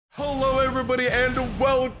Hello everybody and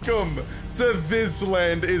welcome to This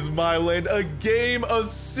Land Is My Land, a game, a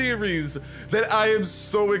series that I am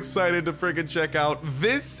so excited to freaking check out.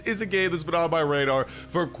 This is a game that's been on my radar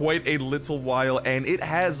for quite a little while, and it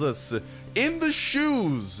has us in the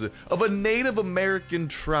shoes of a Native American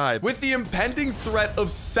tribe with the impending threat of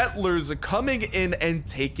settlers coming in and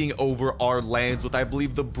taking over our lands, with I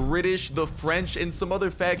believe the British, the French, and some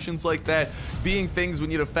other factions like that being things we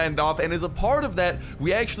need to fend off. And as a part of that,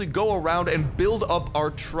 we actually go around and build up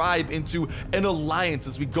our tribe into an alliance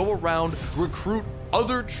as we go around, recruit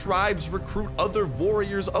other tribes, recruit other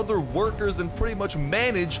warriors, other workers, and pretty much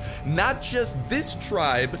manage not just this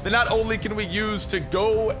tribe that not only can we use to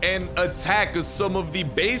go and attack some of the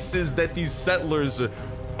bases that these settlers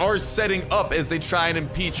are setting up as they try and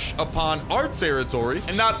impeach upon our territory,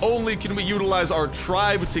 and not only can we utilize our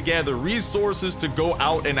tribe to gather resources to go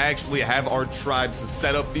out and actually have our tribes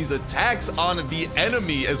set up these attacks on the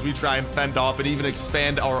enemy as we try and fend off and even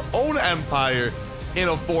expand our own empire in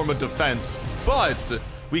a form of defense, but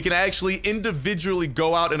we can actually individually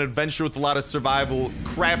go out and adventure with a lot of survival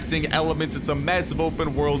crafting elements. It's a massive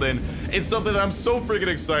open world, and it's something that I'm so freaking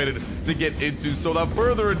excited to get into. So without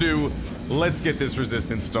further ado, let's get this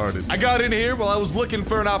resistance started. I got in here while I was looking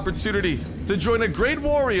for an opportunity to join a great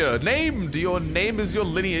warrior named your name is your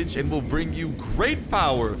lineage and will bring you great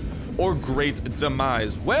power or great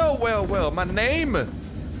demise. Well, my name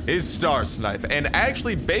is Starsnipe, and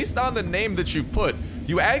actually based on the name that you put,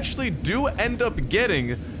 you actually do end up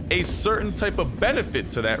getting a certain type of benefit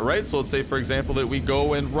to that, right? So let's say, for example, that we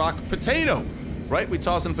go and rock potato, right? We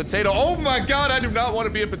toss in potato. Oh my god, I do not want to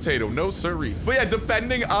be a potato. No siree. But yeah,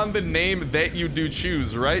 depending on the name that you do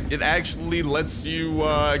choose, right, it actually lets you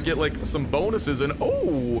get like some bonuses. And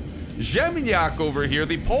oh, ziemniak over here,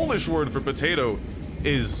 the Polish word for potato,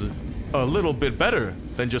 is a little bit better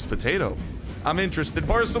than just potato. I'm interested.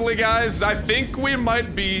 Personally, guys, I think we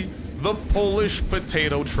might be the Polish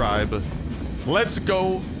potato tribe. Let's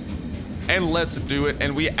go and let's do it.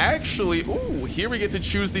 And we actually, ooh, here we get to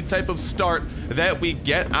choose the type of start that we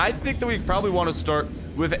get. I think that we probably want to start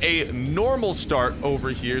with a normal start over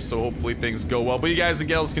here, so hopefully things go well. But you guys and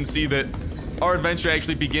gals can see that our adventure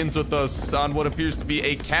actually begins with us on what appears to be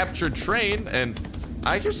a captured train, and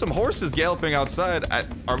I hear some horses galloping outside.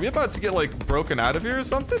 Are we about to get like broken out of here or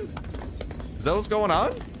something? Is that what's going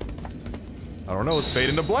on? I don't know, it's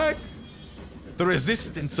fading to black. The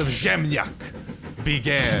resistance of Ziemniak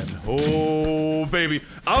began. Oh, baby.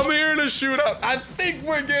 I'm here to shoot up. I think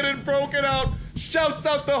we're getting broken out. Shouts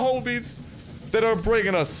out the homies that are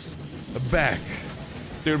bringing us back.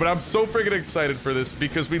 Dude, but I'm so freaking excited for this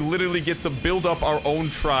because we literally get to build up our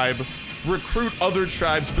own tribe, recruit other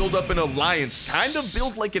tribes, build up an alliance, kind of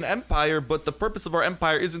build like an empire, but the purpose of our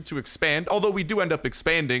empire isn't to expand, although we do end up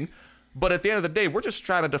expanding. But at the end of the day, we're just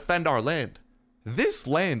trying to defend our land. This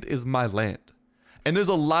land is my land. And there's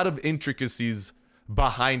a lot of intricacies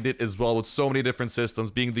behind it as well, with so many different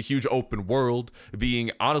systems, being the huge open world,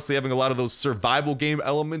 being honestly having a lot of those survival game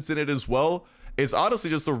elements in it as well. It's honestly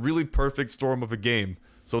just a really perfect storm of a game.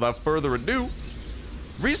 So without further ado,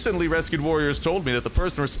 recently rescued warriors told me that the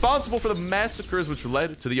person responsible for the massacres which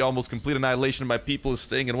led to the almost complete annihilation of my people is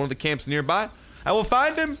staying in one of the camps nearby. I will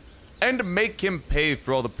find him and make him pay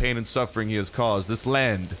for all the pain and suffering he has caused. This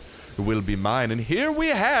land will be mine. And here we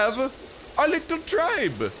have our little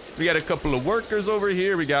tribe. We got a couple of workers over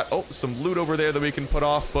here. We got, oh, some loot over there that we can put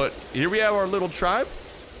off. But here we have our little tribe.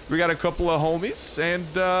 We got a couple of homies.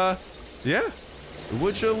 And, yeah.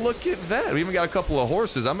 Would you look at that? We even got a couple of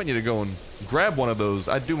horses. I might need to go and grab one of those.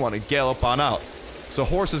 I do want to gallop on out. So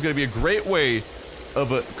horse is going to be a great way of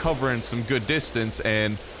covering some good distance.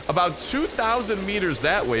 And about 2,000 meters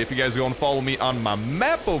that way, if you guys go and follow me on my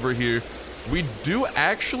map over here, we do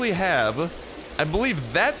actually have, I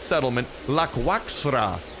believe, that settlement, La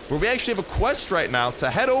Quaxra, where we actually have a quest right now to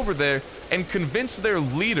head over there and convince their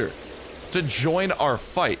leader to join our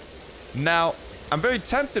fight. Now, I'm very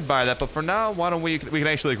tempted by that, but for now, why don't we can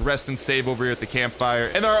actually like rest and save over here at the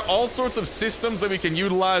campfire. And there are all sorts of systems that we can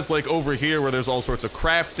utilize, like over here where there's all sorts of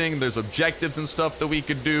crafting, there's objectives and stuff that we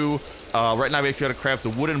could do. Right now we actually got to craft a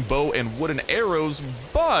wooden bow and wooden arrows,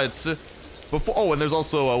 but before, oh, and there's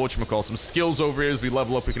also whatchamacallit, some skills over here. As we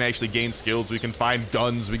level up, we can actually gain skills. We can find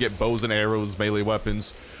guns, we get bows and arrows, melee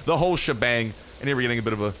weapons, the whole shebang. And here we're getting a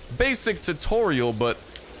bit of a basic tutorial, but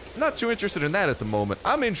not too interested in that at the moment.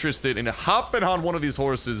 I'm interested in hopping on one of these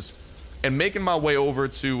horses and making my way over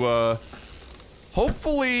to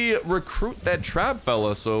hopefully recruit that tribe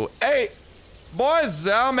fella. So, hey, boys,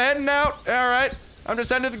 I'm heading out. All right, I'm just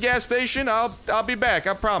heading to the gas station. I'll be back,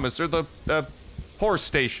 I promise. Or the horse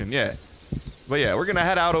station, yeah. But yeah, we're gonna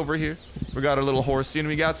head out over here. We got our little horsey, and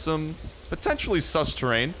we got some potentially sus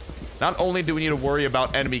terrain. Not only do we need to worry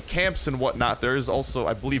about enemy camps and whatnot, there is also,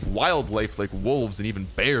 I believe, wildlife like wolves and even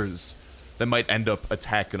bears that might end up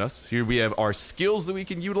attacking us. Here we have our skills that we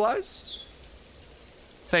can utilize.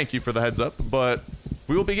 Thank you for the heads up, but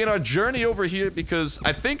we will begin our journey over here because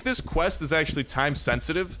I think this quest is actually time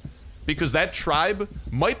sensitive because that tribe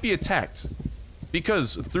might be attacked.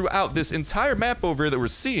 Because throughout this entire map over here that we're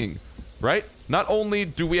seeing, right? Not only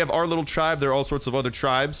do we have our little tribe, there are all sorts of other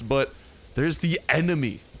tribes, but there's the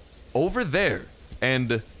enemy over there.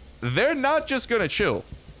 And they're not just gonna chill.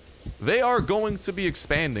 They are going to be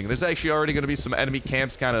expanding. There's actually already gonna be some enemy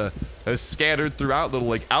camps kind of scattered throughout, little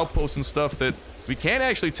like outposts and stuff that we can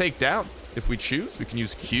actually take down if we choose. We can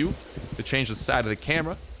use Q to change the side of the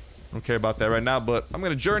camera. I don't care about that right now, but I'm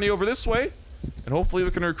gonna journey over this way. And hopefully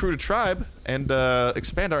we can recruit a tribe and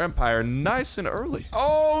expand our empire nice and early.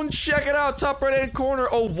 Oh, and check it out, top right-hand corner.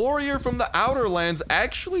 A warrior from the Outer Lands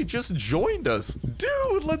actually just joined us.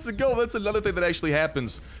 Dude, let's go. That's another thing that actually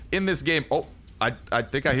happens in this game. Oh, I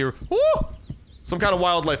think I hear, woo, some kind of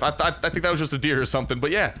wildlife. I think that was just a deer or something,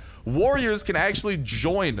 but yeah. Warriors can actually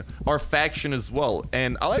join our faction as well,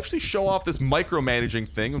 and I'll actually show off this micromanaging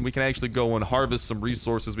thing, and we can actually go and harvest some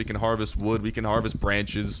resources. We can harvest wood, we can harvest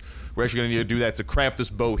branches. We're actually gonna need to do that to craft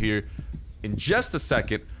this bow here in just a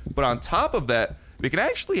second, but on top of that, we can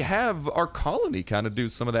actually have our colony kind of do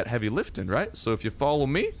some of that heavy lifting, right? So if you follow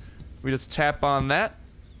me, we just tap on that.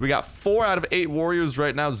 We got 4 out of 8 warriors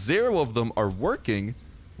right now. 0 of them are working.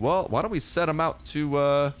 Well, why don't we set them out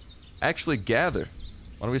to actually gather?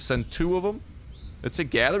 Why don't we send 2 of them to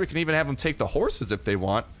gather? We can even have them take the horses if they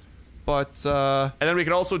want. But, and then we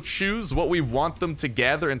can also choose what we want them to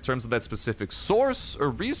gather in terms of that specific source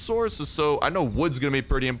or resource. So I know wood's gonna be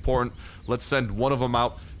pretty important. Let's send 1 of them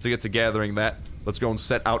out to get to gathering that. Let's go and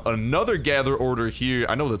set out another gather order here.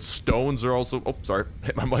 I know that stones are also, oh, sorry,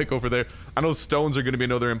 hit my mic over there. I know stones are gonna be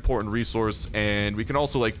another important resource, and we can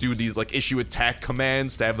also like do these like issue attack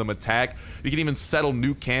commands to have them attack. We can even settle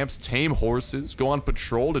new camps, tame horses, go on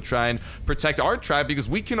patrol to try and protect our tribe because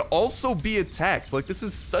we can also be attacked. Like, this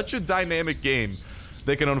is such a dynamic game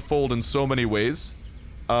that can unfold in so many ways.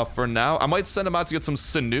 For now, I might send them out to get some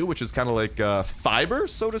sinew, which is kind of like fiber,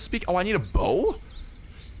 so to speak. Oh, I need a bow?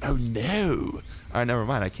 Oh no. Alright, never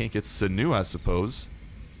mind. I can't get sinew, I suppose.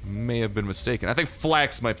 May have been mistaken. I think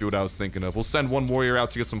flax might be what I was thinking of. We'll send 1 warrior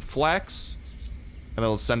out to get some flax. And then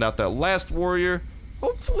we'll send out that last warrior.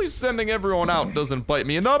 Hopefully sending everyone out doesn't bite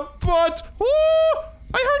me in the butt. Oh,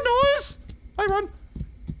 I heard noise. I run.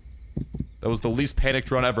 That was the least panicked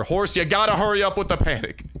run ever. Horse, you gotta hurry up with the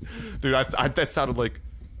panic. Dude, that sounded like...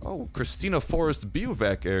 Oh, Christina Forest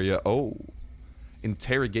Bivouac area. Oh.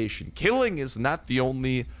 Interrogation. Killing is not the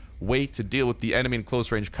only way to deal with the enemy in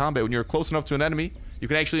close range combat. When you're close enough to an enemy, you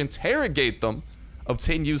can actually interrogate them,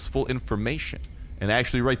 obtain useful information. And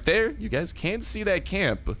actually right there, you guys can see that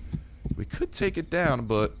camp. We could take it down,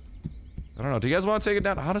 but I don't know. Do you guys want to take it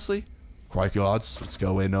down? Honestly? Crikey, lads. Let's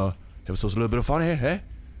go and have ourselves a little bit of fun here, eh?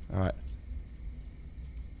 Alright.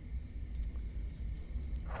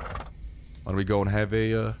 Why don't we go and have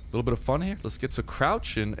a little bit of fun here? Let's get to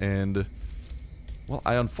crouching and... Well,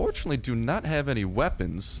 I unfortunately do not have any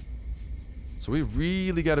weapons. So we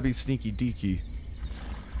really gotta be sneaky deaky.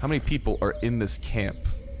 How many people are in this camp?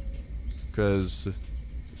 Because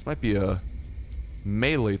this might be a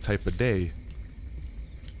melee type of day.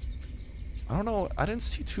 I don't know. I didn't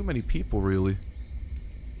see too many people, really.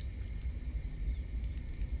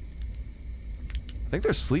 I think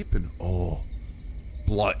they're sleeping. Oh,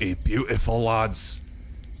 bloody beautiful, lads.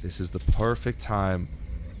 This is the perfect time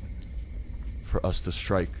for us to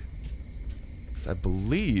strike. Because I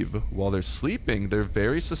believe while they're sleeping, they're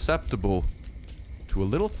very susceptible to a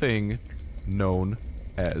little thing known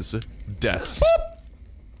as death.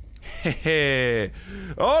 Hey.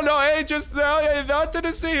 Oh no, hey, just nothing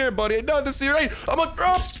to see here, buddy. Nothing to see here. Hey, I'm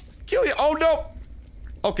gonna kill you. Oh no.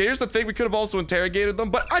 Okay, here's the thing. We could have also interrogated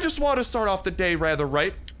them, but I just want to start off the day rather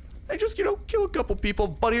right. And just, you know, kill a couple people.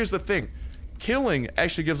 But here's the thing. Killing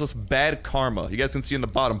actually gives us bad karma. You guys can see in the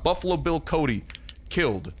bottom. Buffalo Bill Cody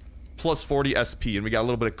killed. Plus 40 SP. And we got a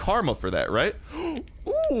little bit of karma for that, right?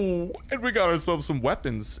 Ooh. And we got ourselves some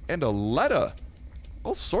weapons. And a letter.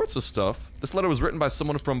 All sorts of stuff. This letter was written by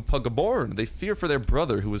someone from Puggaborn. They fear for their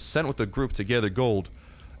brother who was sent with a group to gather gold.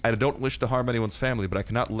 I don't wish to harm anyone's family, but I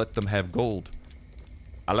cannot let them have gold.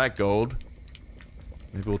 I like gold.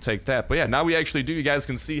 Maybe we'll take that. But yeah, now we actually do, you guys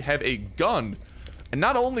can see, have a gun. And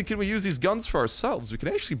not only can we use these guns for ourselves, we can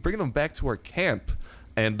actually bring them back to our camp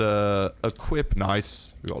and equip.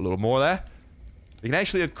 Nice. We got a little more there. We can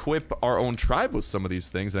actually equip our own tribe with some of these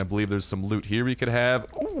things, and I believe there's some loot here we could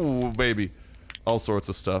have. Ooh, baby. All sorts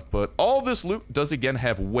of stuff, but all this loot does again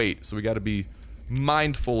have weight, so we got to be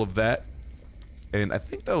mindful of that. And I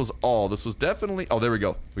think that was all. This was definitely... Oh, there we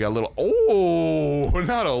go. We got a little... Oh,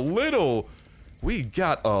 not a little. We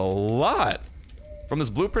got a lot. From this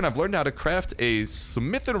blueprint, I've learned how to craft a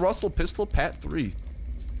Smith & Russell pistol Pat 3.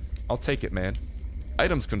 I'll take it, man.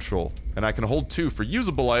 Items control. And I can hold 2 for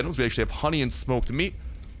usable items. We actually have honey and smoked meat.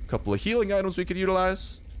 A couple of healing items we could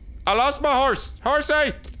utilize. I lost my horse.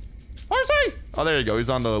 Horsey! Horsey! Oh, there you go. He's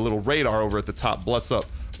on the little radar over at the top. Bless up.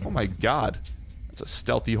 Oh my god. That's a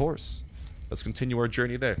stealthy horse. Let's continue our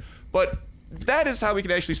journey there. But that is how we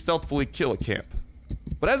can actually stealthily kill a camp.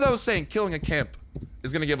 But as I was saying, killing a camp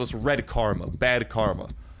is going to give us red karma, bad karma.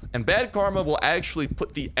 And bad karma will actually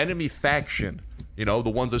put the enemy faction, you know, the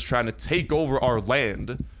ones that's trying to take over our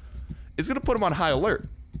land, it's going to put them on high alert.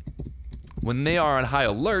 When they are on high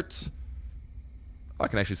alert... Oh, I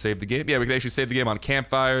can actually save the game. Yeah, we can actually save the game on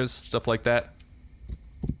campfires, stuff like that.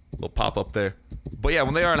 Little pop up there. But yeah,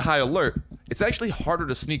 when they are on high alert, it's actually harder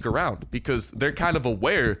to sneak around because they're kind of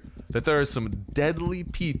aware that there are some deadly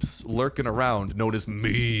peeps lurking around known as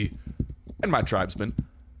me and my tribesmen.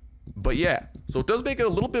 But yeah, so it does make it a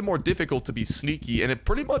little bit more difficult to be sneaky, and it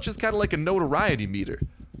pretty much is kind of like a notoriety meter.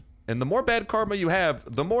 And the more bad karma you have,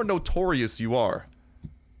 the more notorious you are.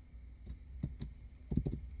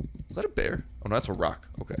 Is that a bear? Oh no, that's a rock.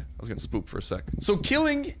 Okay, I was getting spooked for a sec. So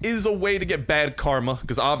killing is a way to get bad karma,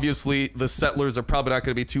 because obviously the settlers are probably not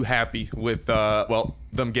going to be too happy with, well,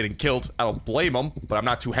 them getting killed. I don't blame them, but I'm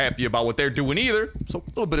not too happy about what they're doing either. So a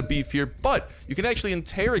little bit of beef here, but you can actually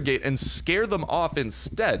interrogate and scare them off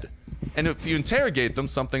instead. And if you interrogate them,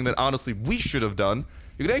 something that honestly we should have done,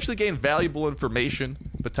 you can actually gain valuable information,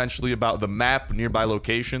 potentially about the map, nearby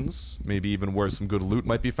locations, maybe even where some good loot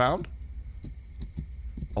might be found.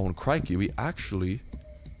 Oh, and crikey, we actually...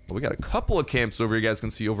 Well, we got a couple of camps over here you guys can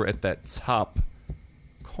see over at that top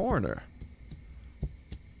corner.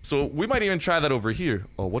 So we might even try that over here.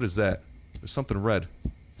 Oh, what is that? There's something red.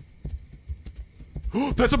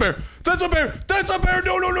 That's a bear! That's a bear! That's a bear!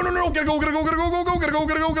 No, no, no, no, no! Gotta go, gotta go, gotta go, go, go, gotta go,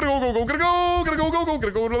 gotta go, gotta go, go, go, gotta go, gotta go, go, go,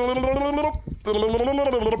 gotta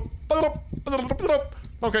go.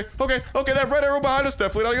 Okay, okay, okay, that red arrow behind us,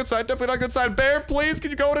 definitely not a good sign, definitely not a good sign. Bear, please,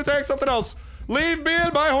 can you go and attack something else? Leave me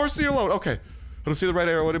and my horsey alone. Okay, I don't see the red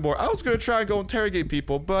arrow anymore. I was gonna try and go interrogate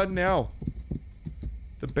people, but no.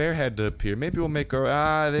 The bear had to appear. Maybe we'll make our...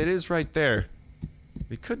 Ah, it is right there.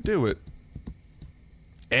 We could do it.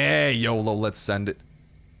 Hey, YOLO, let's send it.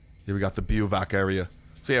 Here we got the bivouac area.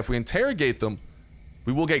 So yeah, if we interrogate them,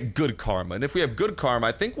 we will get good karma. And if we have good karma,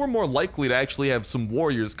 I think we're more likely to actually have some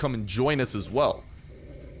warriors come and join us as well,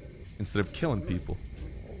 instead of killing people.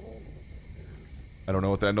 I don't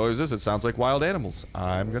know what that noise is. It sounds like wild animals.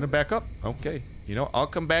 I'm gonna back up. Okay. You know, I'll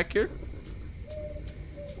come back here.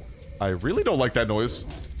 I really don't like that noise.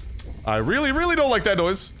 I really, really don't like that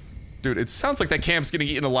noise. Dude, it sounds like that camp's getting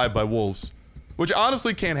eaten alive by wolves. Which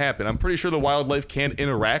honestly can't happen. I'm pretty sure the wildlife can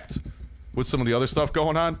interact with some of the other stuff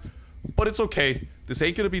going on. But it's okay. This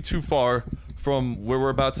ain't gonna be too far from where we're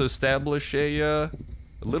about to establish a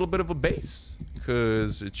little bit of a base.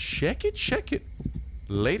 Cause check it.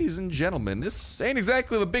 Ladies and gentlemen, this ain't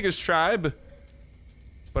exactly the biggest tribe,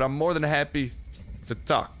 but I'm more than happy to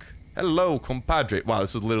talk. Hello, compadre. Wow,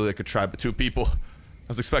 this is literally like a tribe of 2 people. I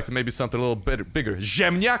was expecting maybe something a little bit bigger.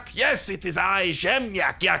 Zemniak? Yes, it is I,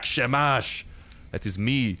 Zemniak Yak Shemash. That is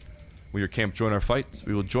me. Will your camp join our fight?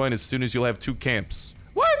 We will join as soon as you'll have 2 camps.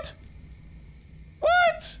 What?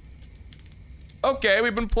 What? Okay,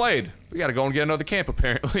 we've been played. We gotta go and get another camp,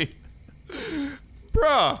 apparently.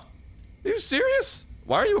 Bruh. Are you serious?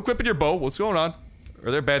 Why are you equipping your bow? What's going on?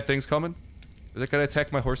 Are there bad things coming? Is that gonna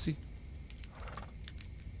attack my horsey?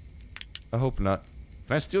 I hope not.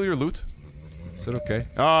 Can I steal your loot? Is that okay?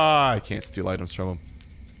 Ah, I can't steal items from him.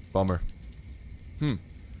 Bummer. Yeah,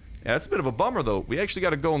 that's a bit of a bummer, though. We actually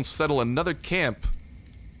gotta go and settle another camp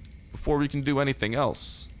before we can do anything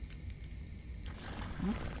else.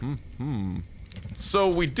 So,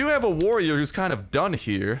 we do have a warrior who's kind of done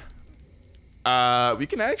here. We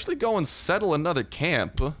can actually go and settle another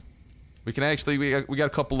camp. We can actually, we got a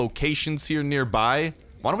couple locations here nearby.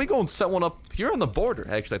 Why don't we go and set one up here on the border?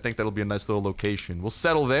 Actually, I think that'll be a nice little location. We'll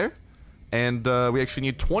settle there. And, we actually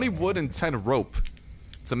need 20 wood and 10 rope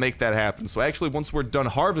to make that happen. So actually, once we're done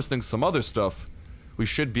harvesting some other stuff, we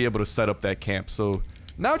should be able to set up that camp. So,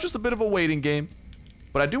 now just a bit of a waiting game.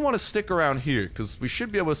 But I do want to stick around here, because we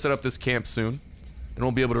should be able to set up this camp soon. And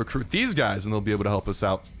we'll be able to recruit these guys, and they'll be able to help us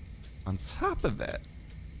out. On top of that,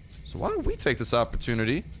 so why don't we take this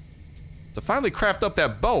opportunity to finally craft up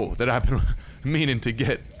that bow that I've been meaning to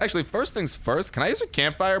get. Actually, first things first, can I use a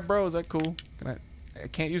campfire, bro? Is that cool? I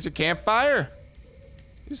can't use a campfire?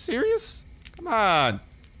 You serious? Come on.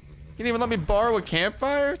 You can't even let me borrow a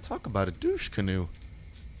campfire? Talk about a douche canoe.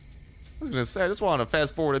 I was gonna say, I just want to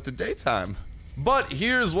fast forward it to daytime. But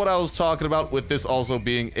here's what I was talking about with this also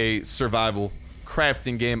being a survival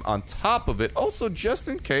crafting game on top of it. Also, just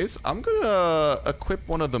in case, I'm gonna equip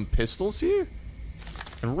one of them pistols here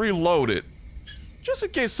and reload it. Just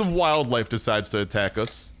in case some wildlife decides to attack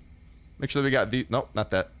us. Make sure that we got these. Nope,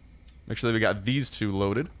 not that. Make sure that we got these two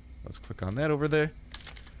loaded. Let's click on that over there.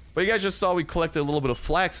 But you guys just saw we collected a little bit of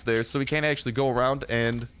flax there, so we can't actually go around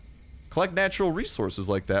and collect natural resources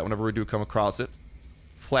like that whenever we do come across it.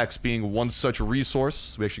 Flax being one such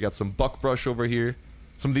resource. We actually got some buckbrush over here.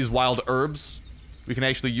 Some of these wild herbs we can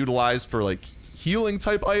actually utilize for like healing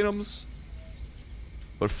type items.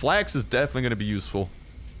 But flax is definitely going to be useful.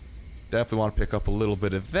 Definitely want to pick up a little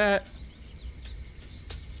bit of that.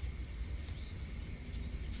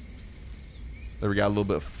 There we got a little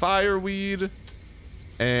bit of fireweed.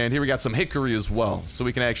 And here we got some hickory as well. So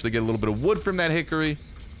we can actually get a little bit of wood from that hickory.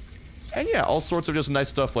 And yeah, all sorts of just nice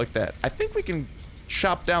stuff like that. I think we can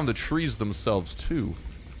chop down the trees themselves too.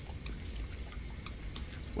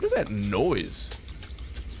 What is that noise?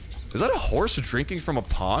 Is that a horse drinking from a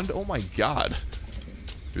pond? Oh my god.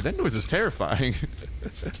 Dude, that noise is terrifying.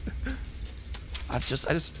 I just...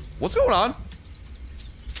 What's going on?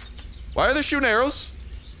 Why are they shooting arrows?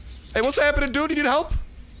 Hey, what's happening, dude? You need help?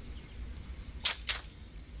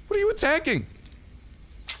 What are you attacking?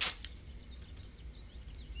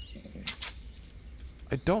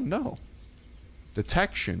 I don't know.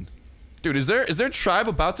 Detection. Dude, is their tribe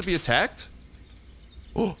about to be attacked?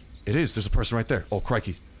 Oh, it is. There's a person right there. Oh,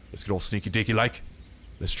 crikey. Let's get all sneaky deaky like.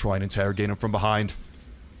 Let's try and interrogate him from behind.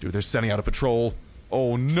 Dude, they're sending out a patrol.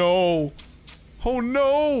 Oh, no. Oh,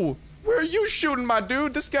 no. Where are you shooting, my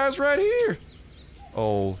dude? This guy's right here.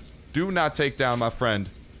 Oh, do not take down my friend.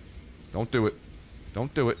 Don't do it.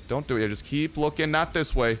 Don't do it. Don't do it. Yeah, just keep looking. Not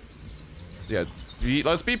this way. Yeah,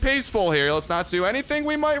 let's be peaceful here. Let's not do anything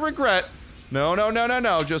we might regret. No, no, no, no,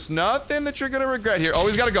 no. Just nothing that you're gonna regret here. Oh,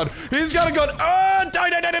 he's got a gun. He's got a gun. Ah, die,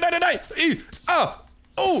 die, die, die, die, die. Ah.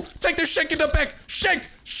 Oh, take this shake in the back. Shake,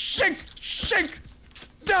 shake, shake.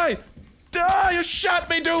 Die. Die. You shot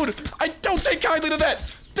me, dude. I don't take kindly to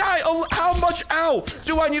that. Die. Oh, how much? Ow.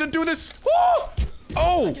 Do I need to do this? Oh.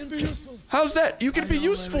 Oh. How's that? You can be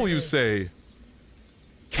useful, you say.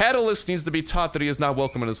 Catalyst needs to be taught that he is not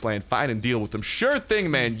welcome in this land. Find and deal with him. Sure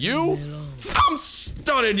thing, man. I'm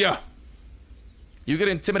stunning ya. You can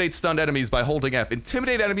intimidate stunned enemies by holding F.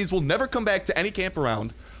 Intimidate enemies will never come back to any camp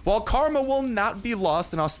around, while karma will not be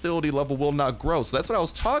lost and hostility level will not grow. So that's what I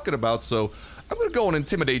was talking about. So I'm gonna go and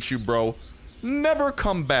intimidate you, bro. Never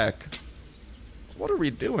come back. What are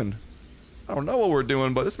we doing? I don't know what we're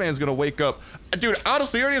doing, but this man's gonna wake up. Dude,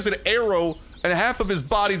 honestly, he already has an arrow and half of his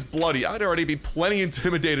body's bloody. I'd already be plenty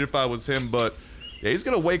intimidated if I was him, but yeah, he's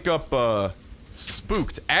gonna wake up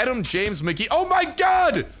spooked. Adam James McGee. Oh my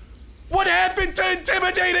god! What happened to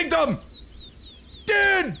intimidating them?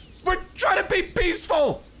 Dude, we're trying to be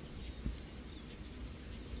peaceful.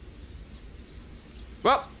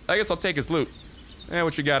 Well, I guess I'll take his loot. Eh,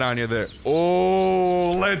 what you got on you there?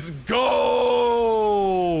 Oh, let's go!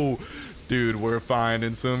 Dude, we're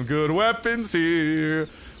finding some good weapons here.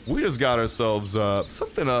 We just got ourselves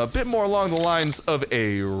something a bit more along the lines of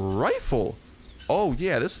a rifle. Oh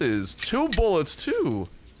yeah, this is 2 bullets too.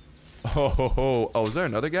 Oh, is there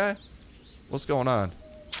another guy? What's going on?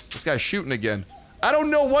 This guy's shooting again. I don't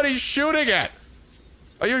know what he's shooting at.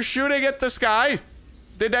 Are you shooting at the sky?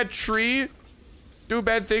 Did that tree do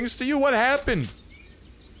bad things to you? What happened?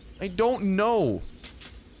 I don't know.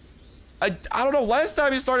 I don't know. Last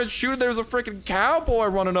time he started shooting, there was a freaking cowboy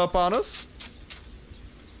running up on us.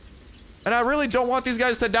 And I really don't want these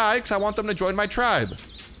guys to die because I want them to join my tribe.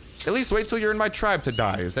 At least wait till you're in my tribe to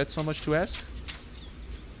die. Is that so much to ask?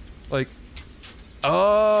 Like,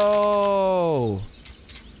 oh,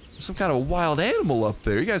 there's some kind of wild animal up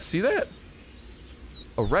there. You guys see that?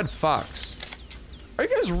 A red fox. Are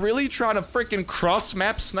you guys really trying to freaking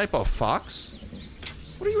cross-map snipe a fox?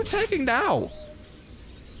 What are you attacking now?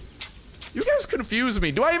 You guys confuse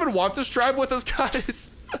me. Do I even want this tribe with us,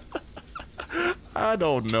 guys? I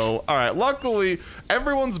don't know. All right, luckily,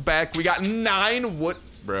 everyone's back. We got 9 wood.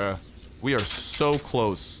 Bruh, we are so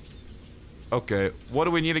close. Okay, what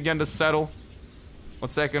do we need again to settle?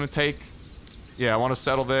 What's that gonna take? Yeah, I want to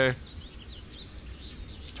settle there.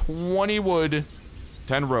 20 wood,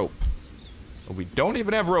 10 rope. But we don't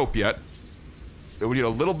even have rope yet. We need a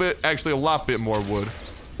little bit, actually a lot bit more wood.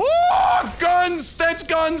 Woo! Oh, guns! That's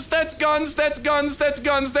guns! That's guns! That's guns! That's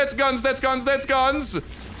guns! That's guns! That's guns! That's guns!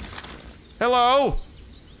 Hello?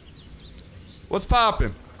 What's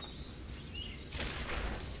poppin'?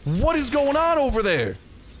 What is going on over there?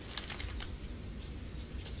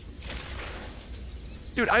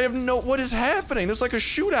 Dude, I have no... What is happening? There's like a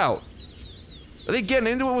shootout. Are they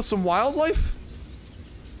getting into it with some wildlife?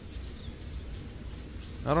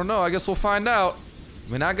 I don't know. I guess we'll find out.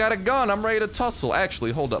 I mean, I got a gun. I'm ready to tussle.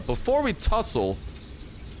 Actually, hold up. Before we tussle,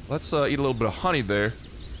 let's eat a little bit of honey there.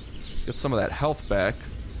 Get some of that health back.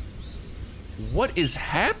 What is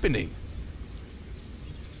happening?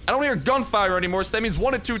 I don't hear gunfire anymore, so that means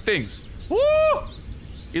one of two things. Woo!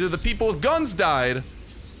 Either the people with guns died,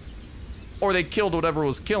 or they killed whatever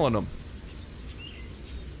was killing them.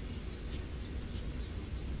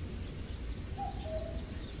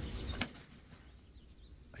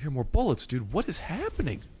 I hear more bullets, dude. What is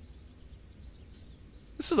happening?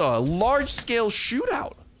 This is a large-scale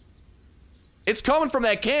shootout. It's coming from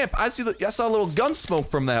that camp. I saw a little gun smoke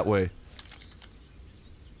from that way.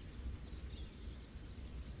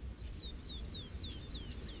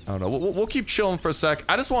 I don't know. We'll keep chilling for a sec.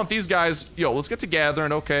 I just want these guys... Yo, let's get together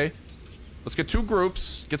and okay. Let's get 2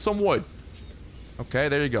 groups. Get some wood. Okay,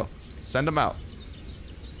 there you go. Send them out.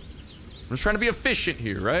 I'm just trying to be efficient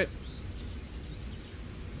here, right?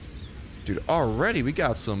 Dude, already we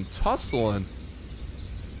got some tussling.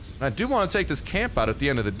 And I do want to take this camp out at the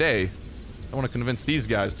end of the day. I want to convince these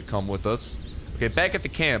guys to come with us. Okay, back at the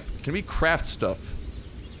camp. Can we craft stuff?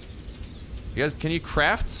 You guys, can you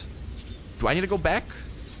craft? Do I need to go back?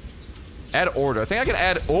 Add order. I think I can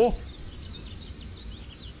add... Oh!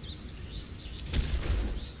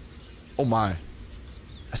 Oh my.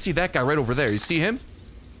 I see that guy right over there. You see him?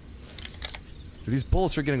 Dude, these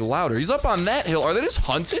bullets are getting louder. He's up on that hill. Are they just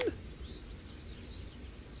hunting?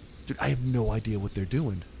 Dude, I have no idea what they're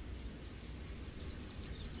doing.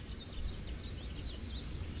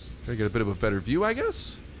 Try to get a bit of a better view, I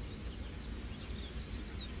guess?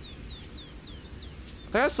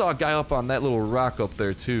 I think I saw a guy up on that little rock up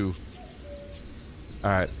there, too.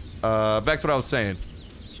 Alright. Back to what I was saying.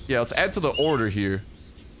 Yeah, let's add to the order here.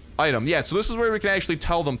 Item. Yeah, so this is where we can actually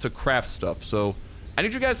tell them to craft stuff. So, I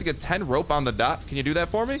need you guys to get 10 rope on the dot. Can you do that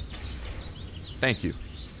for me? Thank you.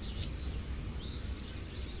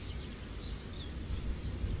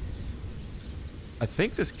 I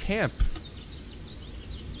think this camp...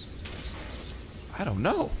 I don't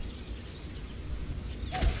know.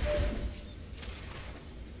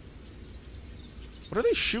 What are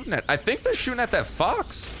they shooting at? I think they're shooting at that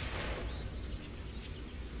fox.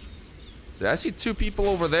 I see 2 people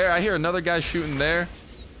over there. I hear another guy shooting there.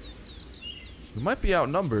 We might be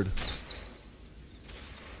outnumbered.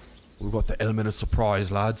 We've got the element of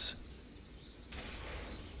surprise, lads.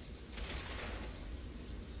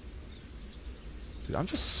 Dude, I'm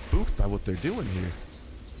just spooked by what they're doing here.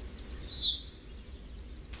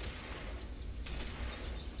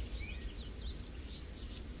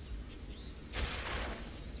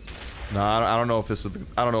 No, I don't know if this is the,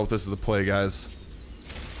 I don't know if this is the play, guys.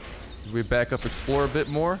 Should we back up, explore a bit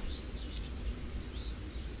more?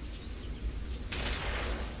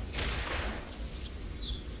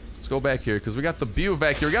 Let's go back here, because we got the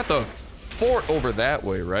bivouac here. We got the fort over that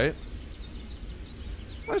way, right?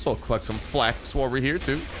 Might as well collect some flax while we're here,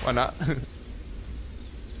 too. Why not? I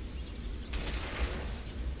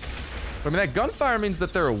mean, that gunfire means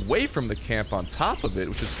that they're away from the camp on top of it,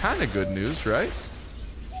 which is kind of good news, right?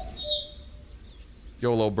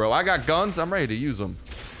 YOLO, bro. I got guns. I'm ready to use them.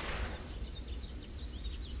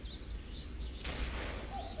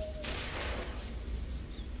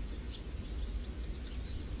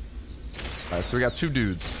 Alright, so we got 2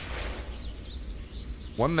 dudes.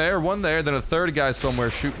 One there, then a third guy somewhere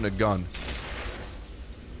shooting a gun.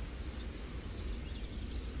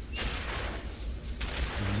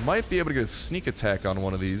 Might be able to get a sneak attack on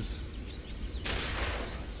one of these.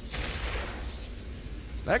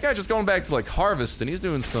 That guy just going back to like harvest and he's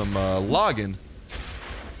doing some logging.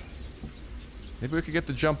 Maybe we could get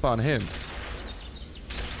the jump on him.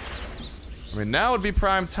 I mean, now would be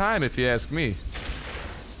prime time if you ask me.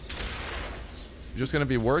 You just gonna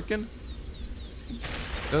be working?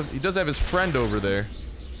 He does have his friend over there.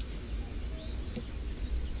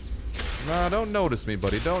 Nah, don't notice me,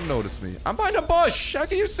 buddy. Don't notice me. I'm behind a bush! How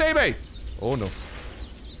can you see me? Oh, no.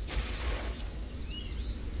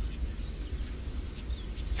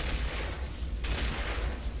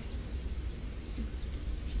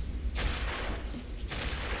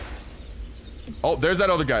 Oh, there's that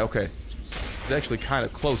other guy. Okay. He's actually kind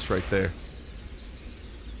of close right there.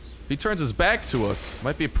 If he turns his back to us,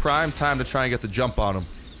 might be prime time to try and get the jump on him.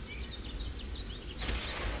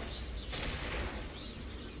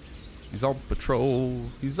 He's on patrol.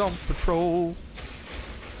 He's on patrol.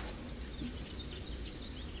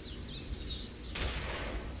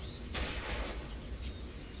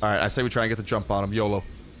 Alright, I say we try and get the jump on him. YOLO.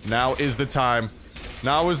 Now is the time.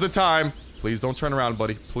 Now is the time. Please don't turn around,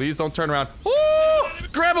 buddy. Please don't turn around. Ooh!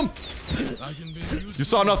 Grab him! You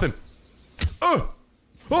saw nothing.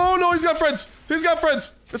 Oh no, he's got friends. He's got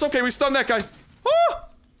friends. It's okay, we stunned that guy. Ah!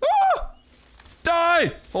 Ah!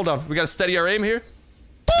 Die! Hold on, we gotta steady our aim here.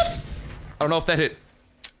 I don't know if that hit.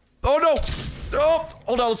 Oh no! Oh,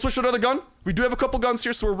 hold on, let's switch to another gun. We do have a couple guns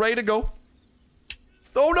here, so we're ready to go.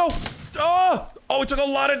 Oh no! Oh, we took a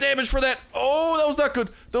lot of damage for that. Oh, that was not good.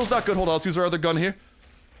 That was not good. Hold on, let's use our other gun here.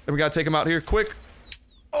 And we gotta take him out here, quick.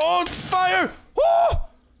 Oh, fire! Oh!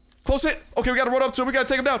 Close hit. Okay, we gotta run up to him. We gotta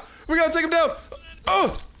take him down. We gotta take him down.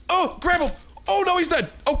 Oh, grab him. Oh no, he's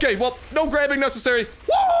dead. Okay, well, no grabbing necessary.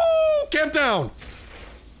 Woo! Camp down.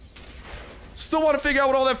 Still want to figure out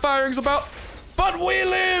what all that firing's about, but we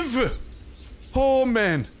live. Oh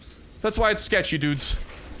man, that's why it's sketchy, dudes.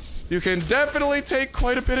 You can definitely take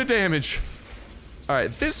quite a bit of damage. All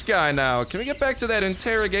right, this guy now. Can we get back to that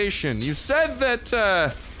interrogation? You said that.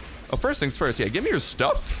 Oh, first things first. Yeah, give me your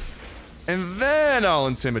stuff, and then I'll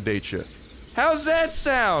intimidate you. How's that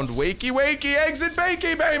sound? Wakey, wakey, exit,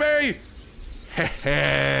 bakey, baby!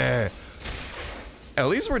 Heh. At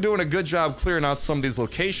least we're doing a good job clearing out some of these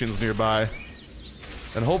locations nearby.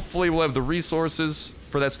 And hopefully we'll have the resources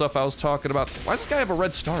for that stuff I was talking about. Why does this guy have a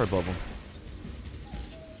red star above him?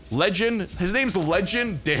 Legend? His name's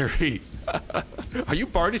Legendary. Are you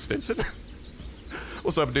Barney Stinson?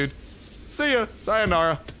 What's up, dude? See ya.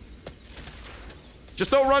 Sayonara.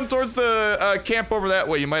 Just don't run towards the camp over that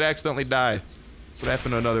way. You might accidentally die. That's what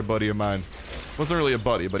happened to another buddy of mine. Wasn't really a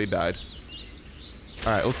buddy, but he died.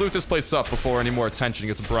 Alright, let's loot this place up before any more attention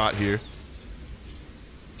gets brought here.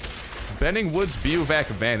 Benning Woods bivouac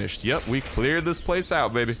vanished. Yep, we cleared this place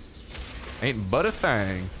out, baby. Ain't but a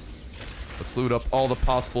thing. Let's loot up all the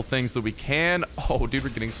possible things that we can. Oh, dude, we're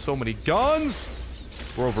getting so many guns.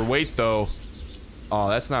 We're overweight, though. Oh,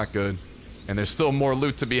 that's not good. And there's still more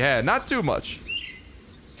loot to be had. Not too much.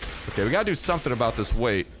 Okay, we gotta do something about this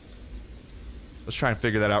weight. Let's try and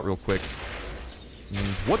figure that out real quick.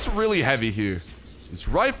 What's really heavy here? These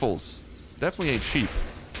rifles. Definitely ain't cheap.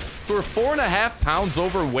 So we're 4.5 pounds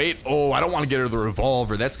overweight. Oh, I don't want to get her the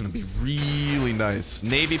revolver. That's gonna be really nice.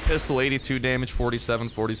 Navy pistol, 82 damage, 47,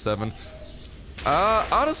 47.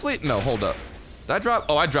 Honestly, no, hold up. Did I drop?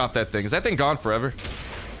 Oh, I dropped that thing. Is that thing gone forever?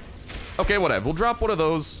 Okay, whatever. We'll drop one of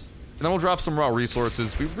those. And then we'll drop some raw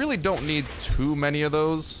resources. We really don't need too many of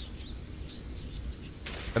those.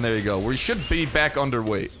 And there you go. We should be back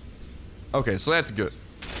underweight. Okay, so that's good.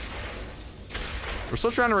 We're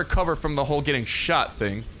still trying to recover from the whole getting shot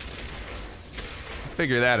thing.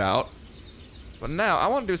 Figure that out. But now, I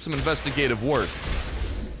want to do some investigative work.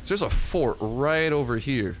 So there's a fort right over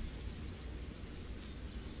here.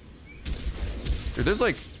 Dude, there's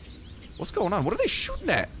like... What's going on? What are they shooting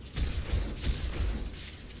at?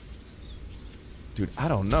 Dude, I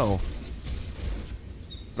don't know.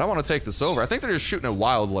 But I want to take this over. I think they're just shooting at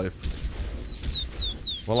wildlife.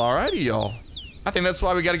 Well, alrighty, y'all. I think that's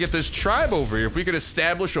why we gotta get this tribe over here. If we could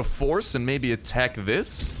establish a force and maybe attack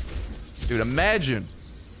this. Dude, imagine.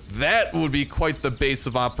 That would be quite the base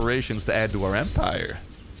of operations to add to our empire.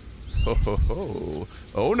 Ho ho ho.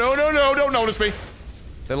 Oh, no, no, no, don't notice me.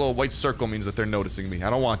 That little white circle means that they're noticing me. I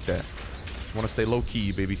don't want that. I want to stay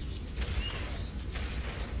low-key, baby.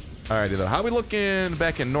 Alrighty, though. How we looking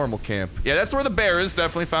back in normal camp? Yeah, that's where the bear is.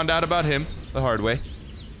 Definitely found out about him the hard way.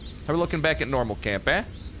 How we looking back at normal camp, eh?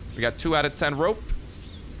 We got 2 out of 10 rope.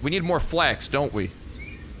 We need more flax, don't we?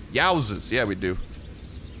 Yowzes. Yeah, we do.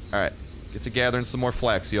 Alright. Get to gathering some more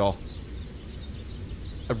flax, y'all.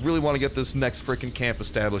 I really want to get this next freaking camp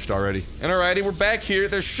established already. And alrighty, we're back here.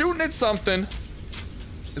 They're shooting at something.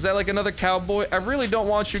 Is that like another cowboy? I really don't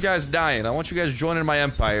want you guys dying. I want you guys joining my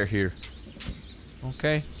empire here.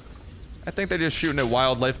 Okay. I think they're just shooting at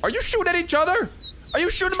wildlife. Are you shooting at each other? Are you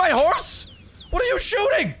shooting my horse? What are you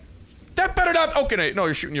shooting? That better not- Okay, no,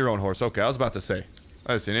 you're shooting your own horse. Okay, I was about to say.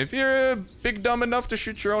 Listen, if you're big dumb enough to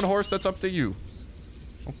shoot your own horse, that's up to you.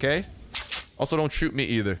 Okay. Also, don't shoot me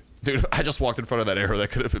either. Dude, I just walked in front of that arrow.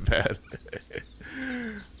 That could have been bad.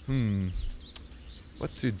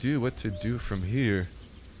 What to do from here?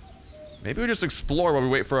 Maybe we just explore while we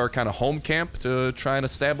wait for our kind of home camp to try and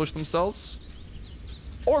establish themselves?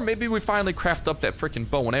 Or maybe we finally craft up that freaking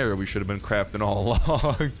bow and arrow we should have been crafting all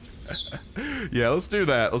along. Yeah, let's do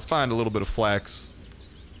that. Let's find a little bit of flax.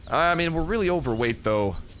 I mean, we're really overweight,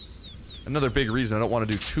 though. Another big reason I don't want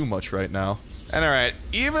to do too much right now. And alright,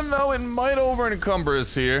 even though it might over-encumber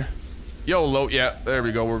us here, YOLO. Yeah, there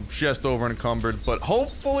we go. We're just over encumbered, but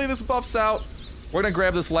hopefully this buffs out. We're gonna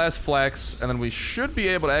grab this last flax, and then we should be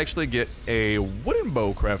able to actually get a wooden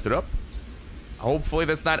bow crafted up. Hopefully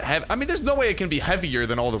that's not heavy. I mean, there's no way it can be heavier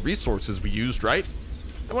than all the resources we used, right?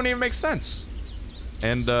 That wouldn't even make sense.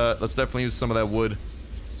 And let's definitely use some of that wood.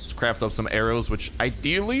 Let's craft up some arrows, which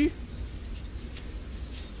ideally...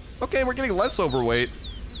 Okay, we're getting less overweight.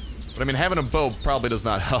 But I mean, having a bow probably does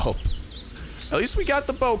not help. At least we got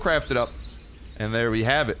the bow crafted up. And there we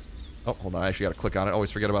have it. Oh, hold on, I actually gotta click on it.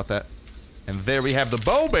 Always forget about that. And there we have the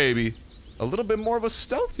bow, baby. A little bit more of a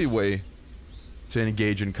stealthy way to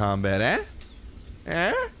engage in combat, eh?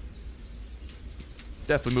 Eh?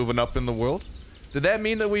 Definitely moving up in the world. Did that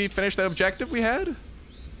mean that we finished that objective we had?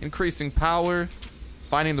 Increasing power,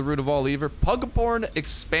 finding the root of all evil, Pugborn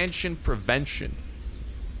expansion prevention.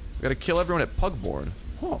 We gotta kill everyone at Pugborn.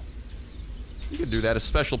 Huh. You can do that. A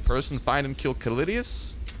special person, find and kill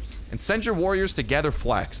Calidius, and send your warriors to gather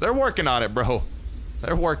flax. They're working on it, bro.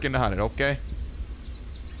 They're working on it, okay?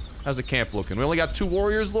 How's the camp looking? We only got 2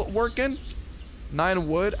 warriors working? 9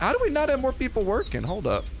 wood. How do we not have more people working? Hold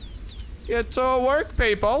up. Get to work,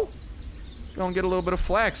 people. Go and get a little bit of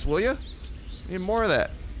flax, will you? Need more of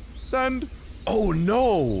that. Send. Oh,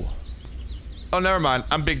 no. Oh, never mind.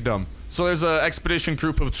 I'm big dumb. So there's an expedition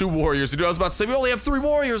group of 2 warriors. I was about to say, we only have 3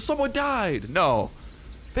 warriors. Someone died. No.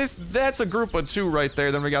 That's a group of 2 right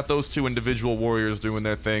there. Then we got those 2 individual warriors doing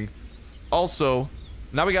their thing. Also,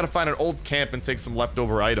 now we gotta find an old camp and take some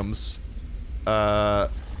leftover items. Oh,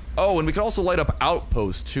 and we can also light up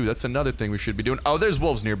outposts, too. That's another thing we should be doing. Oh, there's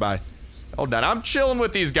wolves nearby. Hold on. I'm chilling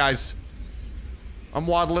with these guys. I'm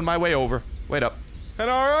waddling my way over. Wait up. And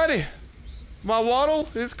alrighty. My waddle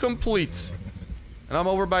is complete. And I'm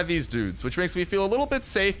over by these dudes, which makes me feel a little bit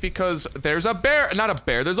safe because there's a bear. Not a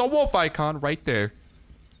bear. There's a wolf icon right there.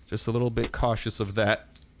 Just a little bit cautious of that.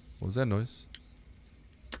 What was that noise?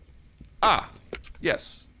 Ah.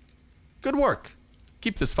 Yes. Good work.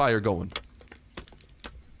 Keep this fire going.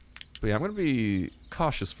 But yeah, I'm gonna be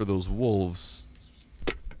cautious for those wolves.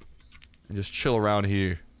 And just chill around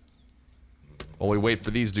here. While we wait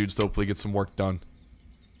for these dudes to hopefully get some work done.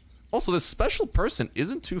 Also, this special person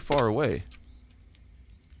isn't too far away.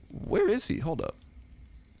 Where is he? Hold up.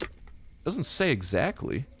 Doesn't say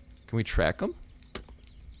exactly. Can we track him?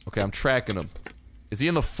 Okay, I'm tracking him. Is he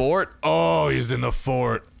in the fort? Oh, he's in the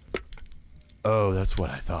fort. Oh, that's what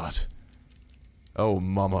I thought. Oh,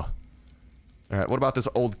 mama. Alright, what about this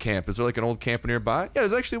old camp? Is there like an old camp nearby? Yeah,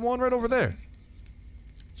 there's actually one right over there.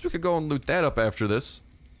 So we could go and loot that up after this.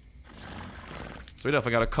 So we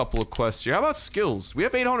definitely got a couple of quests here. How about skills? We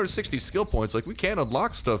have 860 skill points. Like, we can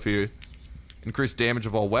unlock stuff here. Increase damage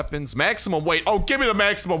of all weapons. Maximum weight. Oh, give me the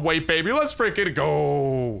maximum weight, baby. Let's freaking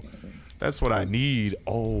go. That's what I need.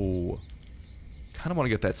 Oh. Kind of want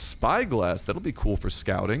to get that spyglass. That'll be cool for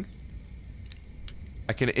scouting.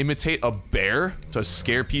 I can imitate a bear to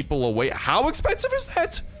scare people away. How expensive is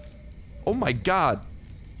that? Oh my god.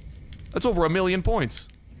 That's over 1,000,000 points.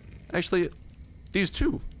 Actually, these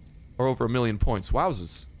 2 are over 1,000,000 points.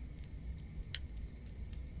 Wowzers.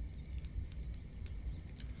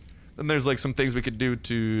 Then there's like some things we could do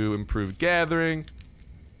to improve gathering.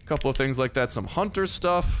 A couple of things like that. Some hunter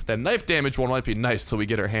stuff. That knife damage one might be nice till we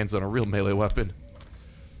get our hands on a real melee weapon.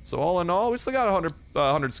 So all in all, we still got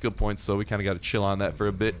 100 skill points, so we kind of got to chill on that for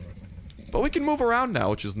a bit. But we can move around now,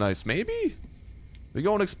 which is nice. Maybe we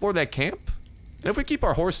go and explore that camp? And if we keep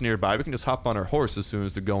our horse nearby, we can just hop on our horse as soon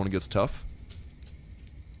as the going gets tough.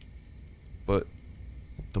 But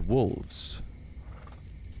the wolves.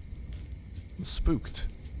 I'm spooked.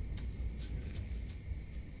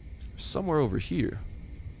 Somewhere over here.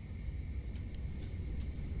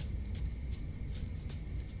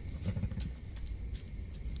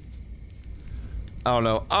 I don't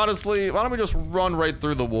know. Honestly, why don't we just run right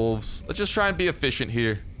through the wolves? Let's just try and be efficient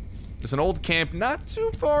here. There's an old camp not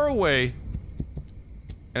too far away.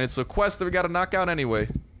 And it's a quest that we gotta knock out anyway.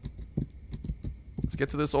 Let's get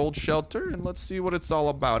to this old shelter and let's see what it's all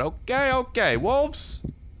about. Okay, okay. Wolves,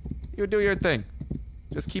 you do your thing.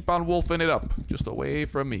 Just keep on wolfing it up. Just away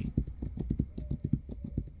from me.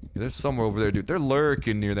 Yeah, there's somewhere over there, dude. They're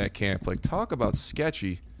lurking near that camp. Like, talk about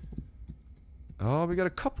sketchy. Oh, we got a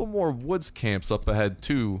couple more woods camps up ahead,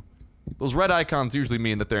 too. Those red icons usually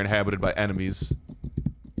mean that they're inhabited by enemies.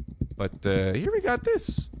 But, here we got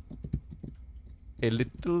this. A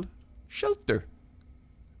little shelter.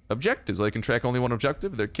 Objectives. Well, you can track only one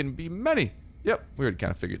objective. There can be many. Yep, we already kind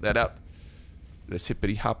of figured that out. Let's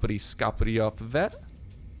hippity-hoppity-scoppity off of that.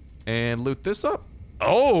 And loot this up.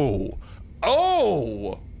 Oh!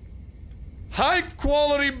 Oh!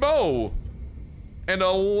 High-quality bow! And a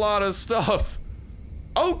lot of stuff.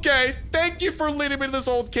 Okay, thank you for leading me to this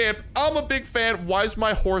old camp. I'm a big fan. Why is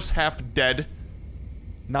my horse half dead?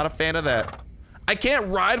 Not a fan of that. I can't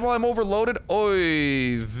ride while I'm overloaded.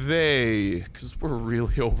 Oy vey. Because we're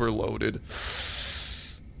really overloaded.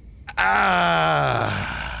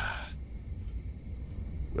 Ah.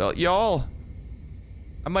 Well, y'all.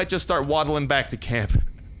 I might just start waddling back to camp.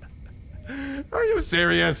 Are you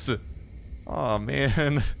serious? Oh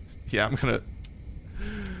man. Yeah, I'm gonna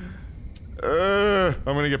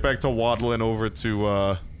get back to waddling over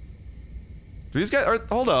to, these guys are,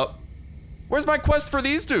 hold up. Where's my quest for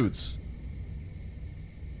these dudes?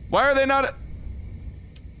 Why are they not?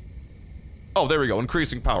 Oh, there we go,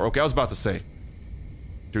 increasing power. Okay, I was about to say.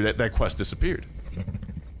 Dude, that quest disappeared.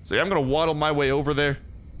 So yeah, I'm gonna waddle my way over there.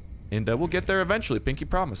 And we'll get there eventually, pinky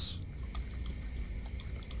promise.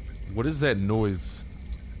 What is that noise?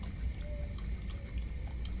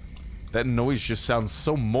 That noise just sounds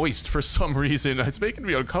so moist for some reason. It's making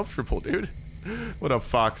me uncomfortable, dude. What up,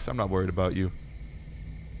 Fox? I'm not worried about you.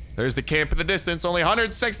 There's the camp in the distance. Only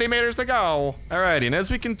 160 meters to go. Alrighty, and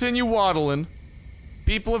as we continue waddling,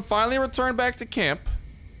 people have finally returned back to camp.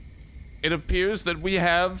 It appears that we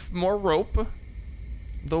have more rope.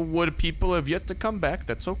 The wood people have yet to come back.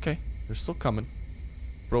 That's okay. They're still coming.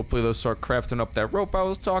 Hopefully they'll start crafting up that rope I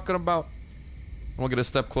was talking about. And we'll get a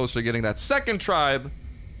step closer to getting that second tribe.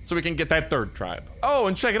 So we can get that third tribe. Oh,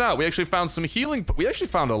 and check it out. We actually found some healing. We actually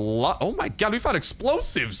found a lot. Oh my god, we found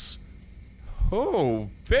explosives. Oh,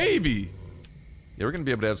 baby. Yeah, we're gonna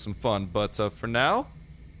be able to have some fun. But for now,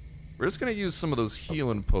 we're just gonna use some of those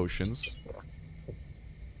healing potions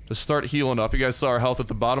to start healing up. You guys saw our health at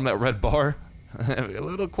the bottom, that red bar. A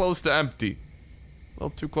little close to empty. A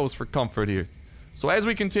little too close for comfort here. So as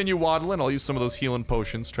we continue waddling, I'll use some of those healing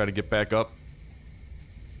potions, try to get back up.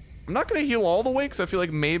 I'm not gonna heal all the way, because I feel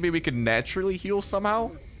like maybe we could naturally heal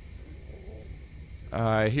somehow.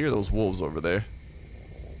 I hear those wolves over there.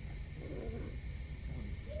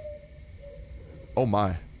 Oh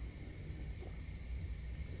my.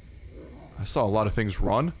 I saw a lot of things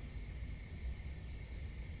run.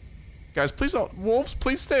 Guys, please don't. Wolves,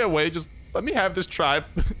 please stay away. Just let me have this tribe.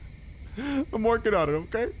 I'm working on it,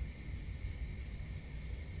 okay?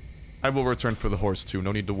 I will return for the horse too.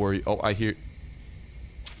 No need to worry. Oh, I hear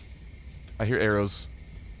arrows.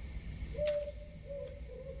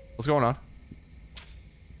 What's going on?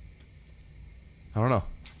 I don't know.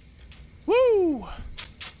 Woo!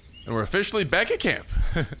 And we're officially back at camp.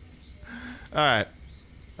 Alright.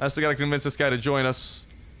 I still gotta convince this guy to join us.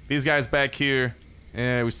 These guys back here.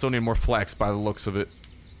 Eh, we still need more flax by the looks of it.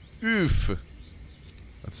 Oof.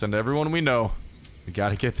 Let's send everyone we know. We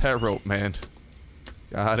gotta get that rope, man.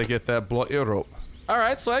 Gotta get that bloody rope.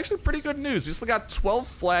 Alright, so actually pretty good news. We still got 12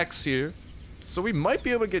 flax here. So we might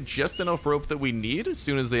be able to get just enough rope that we need as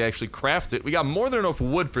soon as they actually craft it. We got more than enough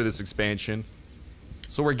wood for this expansion.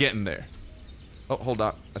 So we're getting there. Oh, hold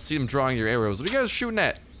on. I see them drawing your arrows. What are you guys shooting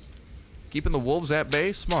at? Keeping the wolves at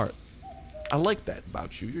bay? Smart. I like that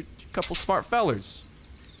about you. You're a couple smart fellers.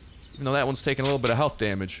 Even though that one's taking a little bit of health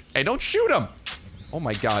damage. Hey, don't shoot him! Oh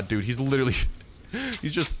my god, dude. He's literally...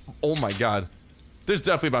 he's just... Oh my god. There's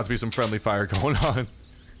definitely about to be some friendly fire going on.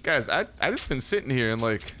 Guys, I just been sitting here and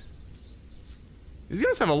like... These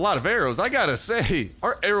guys have a lot of arrows, I gotta say.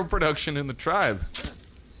 Our arrow production in the tribe.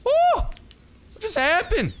 Oh! What just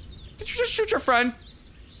happened? Did you just shoot your friend?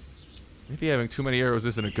 Maybe having too many arrows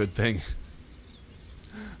isn't a good thing.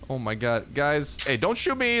 Oh my god. Guys, hey, don't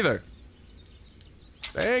shoot me either.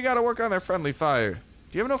 They gotta work on their friendly fire. Do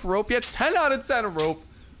you have enough rope yet? 10 out of 10 rope.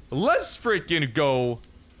 Let's freaking go.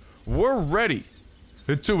 We're ready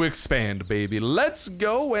to expand, baby. Let's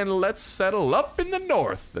go and let's settle up in the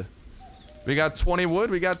north. We got 20 wood,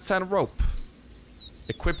 we got 10 rope.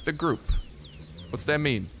 Equip the group. What's that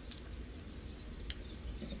mean?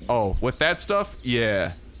 Oh, with that stuff?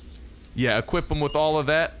 Yeah. Yeah, equip them with all of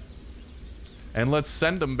that. And let's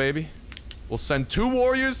send them, baby. We'll send 2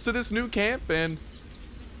 warriors to this new camp, and...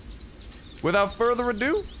 without further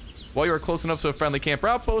ado, while you are close enough to a friendly camp or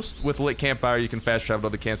outpost, with a lit campfire, you can fast travel to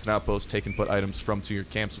other camps and outposts, take and put items from to your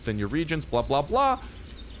camps within your regions, blah, blah, blah.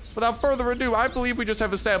 Without further ado, I believe we just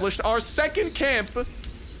have established our second camp,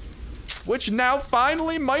 which now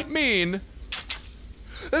finally might mean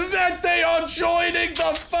that they are joining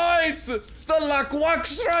the fight! The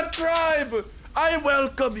Lakwaksra tribe! I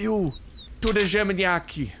welcome you to the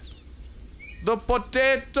Ziemniaki. The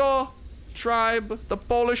potato tribe, the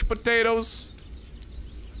Polish potatoes.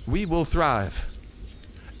 We will thrive.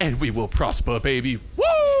 And we will prosper, baby.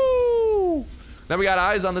 Woo! Now we got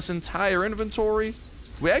eyes on this entire inventory.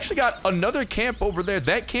 We actually got another camp over there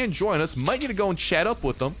that can join us. Might need to go and chat up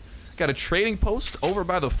with them. Got a trading post over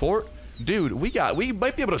by the fort. Dude, we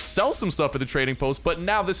might be able to sell some stuff at the trading post, but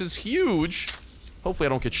now this is huge. Hopefully I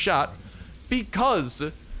don't get shot.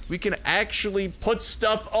 Because we can actually put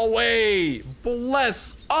stuff away.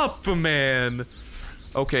 Bless up, man.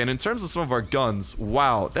 Okay, and in terms of some of our guns,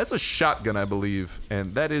 wow, that's a shotgun, I believe.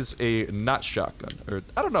 And that is a not shotgun. Or,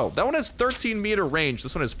 I don't know. That one has 13-meter range.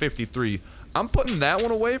 This one has 53. I'm putting that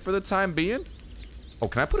one away for the time being. Oh,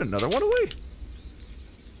 can I put another one away?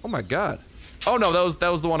 Oh my god. Oh no, that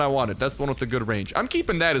was the one I wanted. That's the one with the good range. I'm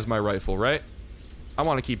keeping that as my rifle, right? I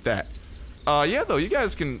want to keep that. Yeah, though, you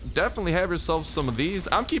guys can definitely have yourselves some of these.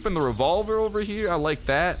 I'm keeping the revolver over here. I like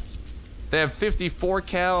that. They have 54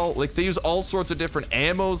 cal. Like, they use all sorts of different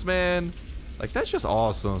ammos, man. Like, that's just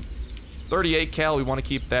awesome. 38 cal, we want to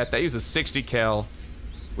keep that. That uses 60 cal,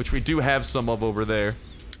 which we do have some of over there.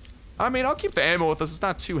 I mean, I'll keep the ammo with us. It's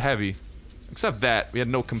not too heavy. Except that, we had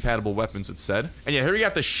no compatible weapons, it said. And yeah, here we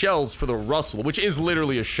got the shells for the Russell, which is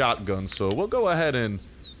literally a shotgun. So we'll go ahead and...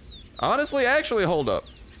 Honestly, actually, hold up.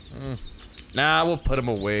 Nah, we'll put them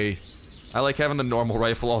away. I like having the normal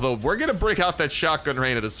rifle, although we're gonna break out that shotgun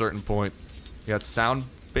rain at a certain point. We got sound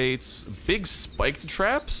baits, big spiked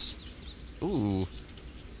traps. Ooh.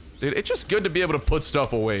 Dude, it's just good to be able to put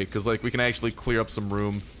stuff away, because, like, we can actually clear up some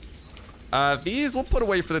room. These we'll put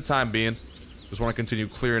away for the time being. Just want to continue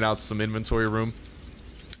clearing out some inventory room.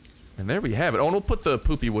 And there we have it. Oh, and we'll put the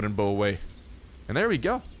poopy wooden bow away. And there we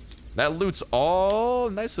go. That loot's all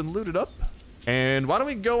nice and looted up. And why don't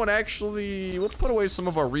we go and actually... We'll put away some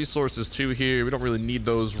of our resources, too, here. We don't really need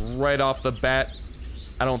those right off the bat.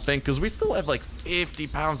 I don't think, because we still have, like, 50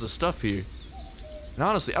 pounds of stuff here. And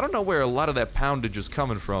honestly, I don't know where a lot of that poundage is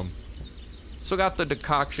coming from. Still got the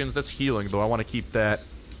decoctions. That's healing, though. I want to keep that.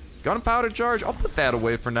 Gunpowder charge. I'll put that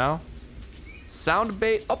away for now. Sound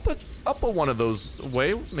bait. I'll put one of those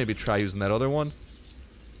away. Maybe try using that other one.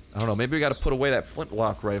 I don't know. Maybe we got to put away that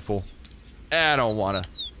flintlock rifle. I don't want to.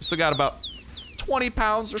 Still got about 20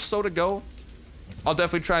 pounds or so to go. I'll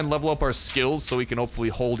definitely try and level up our skills so we can hopefully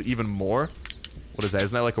hold even more. What is that?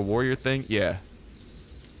 Isn't that like a warrior thing? Yeah.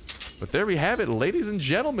 But there we have it, ladies and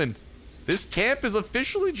gentlemen. This camp has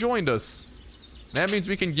officially joined us. That means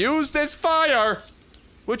we can use this fire,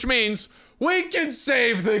 which means we can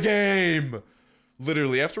save the game.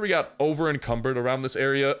 Literally, after we got over encumbered around this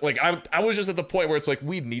area, like, I was just at the point where it's like,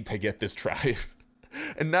 we need to get this tribe.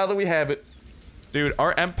 And now that we have it, dude,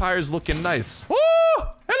 our empire's looking nice. Woo!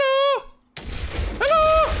 Hello!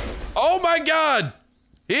 Hello! Oh my god!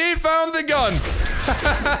 He found the gun!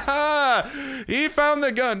 He found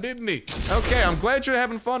the gun, didn't he? Okay, I'm glad you're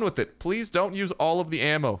having fun with it. Please don't use all of the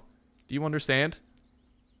ammo. Do you understand?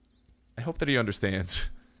 I hope that he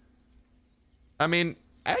understands. I mean...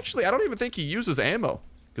 Actually, I don't even think he uses ammo.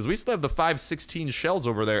 Because we still have the 5.16 shells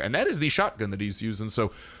over there. And that is the shotgun that he's using.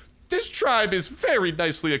 So, this tribe is very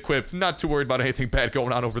nicely equipped. Not too worried about anything bad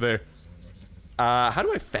going on over there. How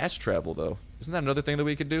do I fast travel, though? Isn't that another thing that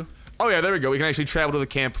we could do? Oh, yeah, there we go. We can actually travel to the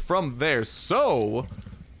camp from there. So,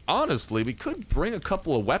 honestly, we could bring a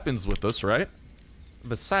couple of weapons with us, right?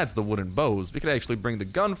 Besides the wooden bows. We could actually bring the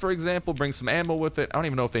gun, for example. Bring some ammo with it. I don't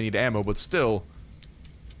even know if they need ammo, but still...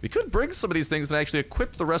 We could bring some of these things and actually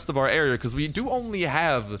equip the rest of our area, because we do only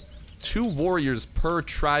have 2 warriors per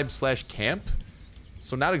tribe/camp.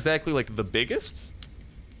 So not exactly like the biggest.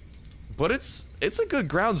 But it's a good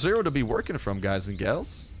ground zero to be working from, guys and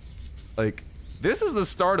gals. Like, this is the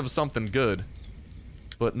start of something good.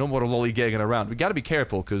 But no more lollygagging around. We gotta be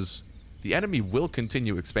careful, because the enemy will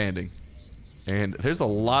continue expanding. And there's a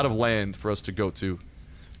lot of land for us to go to.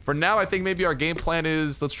 For now, I think maybe our game plan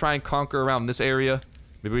is, let's try and conquer around this area.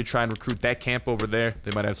 Maybe we try and recruit that camp over there.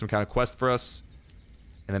 They might have some kind of quest for us.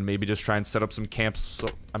 And then maybe just try and set up some camps. So,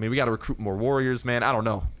 I mean, we got to recruit more warriors, man. I don't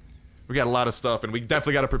know. We got a lot of stuff, and we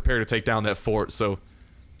definitely got to prepare to take down that fort. So,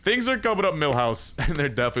 things are coming up, Millhouse, and they're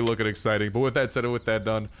definitely looking exciting. But with that said and with that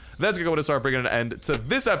done, that's going to start bringing an end to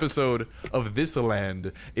this episode of This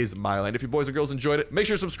Land Is My Land. If you boys and girls enjoyed it, make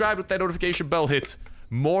sure to subscribe with that notification bell hit.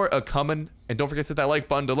 More coming. And don't forget to hit that like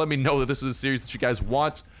button to let me know that this is a series that you guys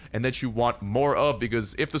want and that you want more of,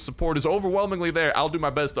 because if the support is overwhelmingly there, I'll do my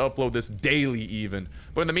best to upload this daily even.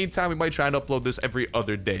 But in the meantime, we might try and upload this every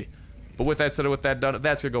other day. But with that said and with that done,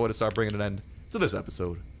 that's going to start bringing an end to this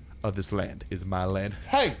episode of This Land Is My Land.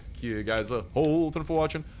 Thank you guys a whole ton for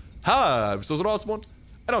watching. Have yourselves an awesome one,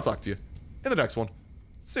 and I'll talk to you in the next one.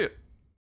 See ya.